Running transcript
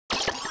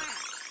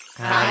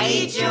カ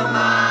リチュ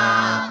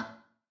マ。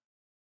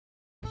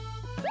ね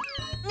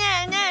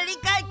えねえ、理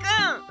解く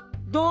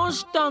ん。どう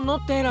したの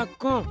テラ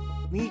くん。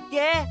見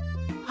て、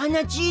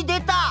鼻血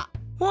出た。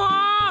わ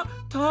あ、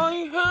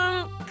大変。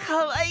か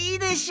わいい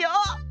でしょ。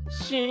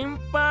心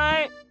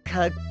配。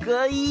かっ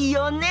こいい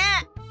よね。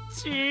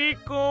血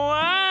怖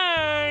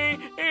い。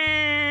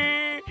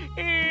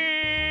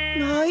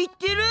泣い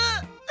てる。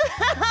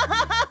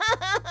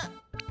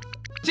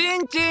ち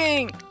ん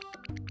ちん。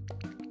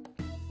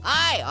お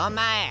いお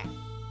前。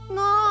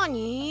なー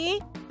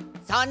に？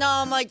そ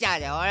のおもちゃ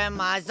で俺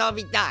も遊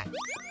びたい。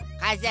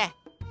貸せ。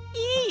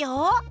いい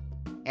よ。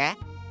え？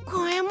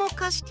これも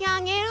貸してあ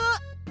げる。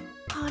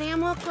これ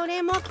もこ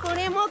れもこ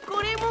れも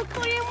これもこれも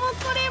これも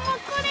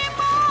これ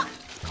も。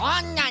こ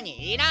んな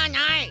にいら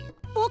ない。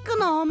僕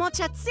のおも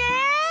ちゃ全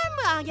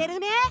部あげる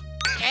ね。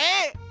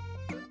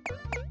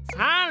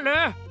サ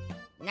ル。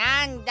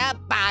なんだ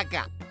バ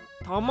カ。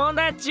友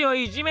達を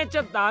いじめち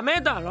ゃダメ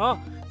だろ。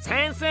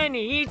先生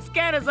に言いつ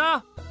けるぞ。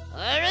う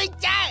る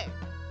ちゃい。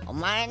お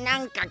前な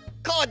んかこ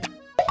うだ。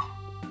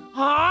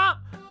はあ？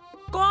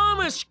公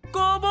務執行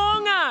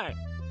妨害。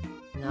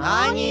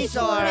何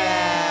それ。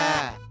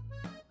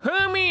フ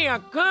ミヤ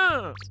く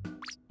ん。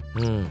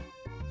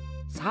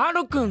サ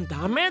ルくん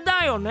ダメ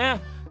だよ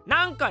ね。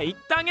なんか言って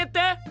あげ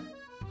て。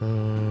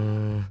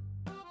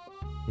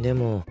で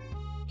も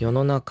世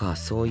の中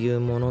そういう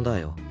ものだ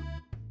よ。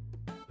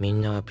み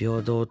んな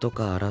平等と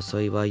か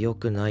争いは良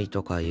くない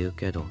とか言う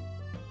けど、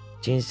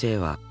人生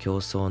は競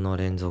争の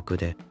連続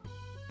で、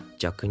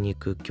弱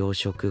肉強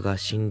食が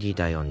真理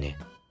だよね。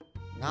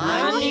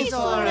何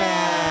それ。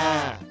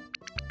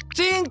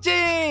ちんち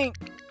ん。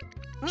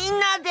みん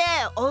なで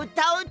お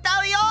歌を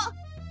歌うよ。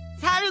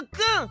サルく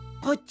ん、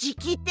こっち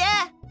来て。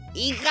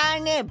いか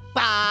ねえ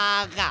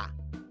バーカ。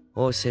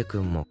大瀬く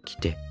んも来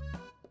て。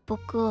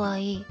僕は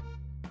いい。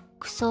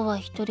クソは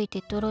一人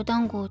で泥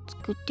団子を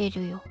作って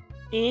るよ。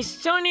一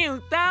緒に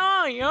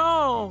歌おう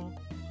よ。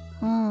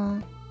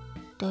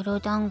泥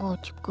団子を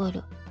作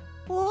る。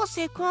大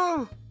瀬く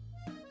ん。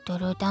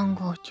泥団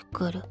子を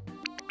作る。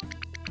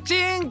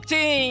ちん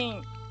ち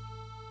ん。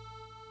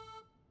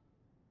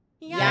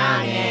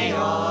屋根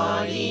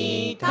よ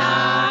り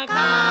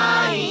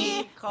高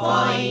い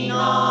鯉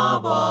の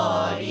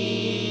ぼ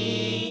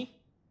り、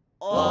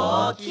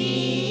大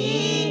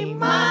きい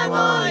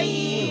孫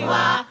い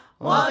は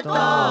お父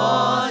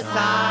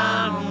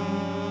さ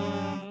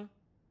ん、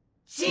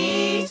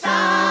小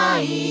さ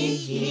い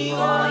ひご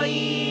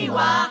い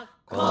は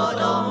子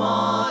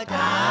供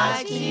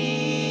た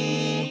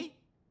ち、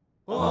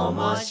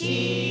面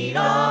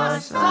白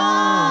そ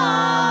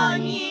う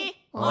に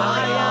泳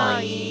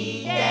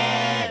いで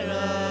る。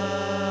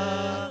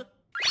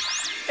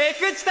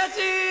𝗥𝗚𝗛𝗆た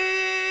ち。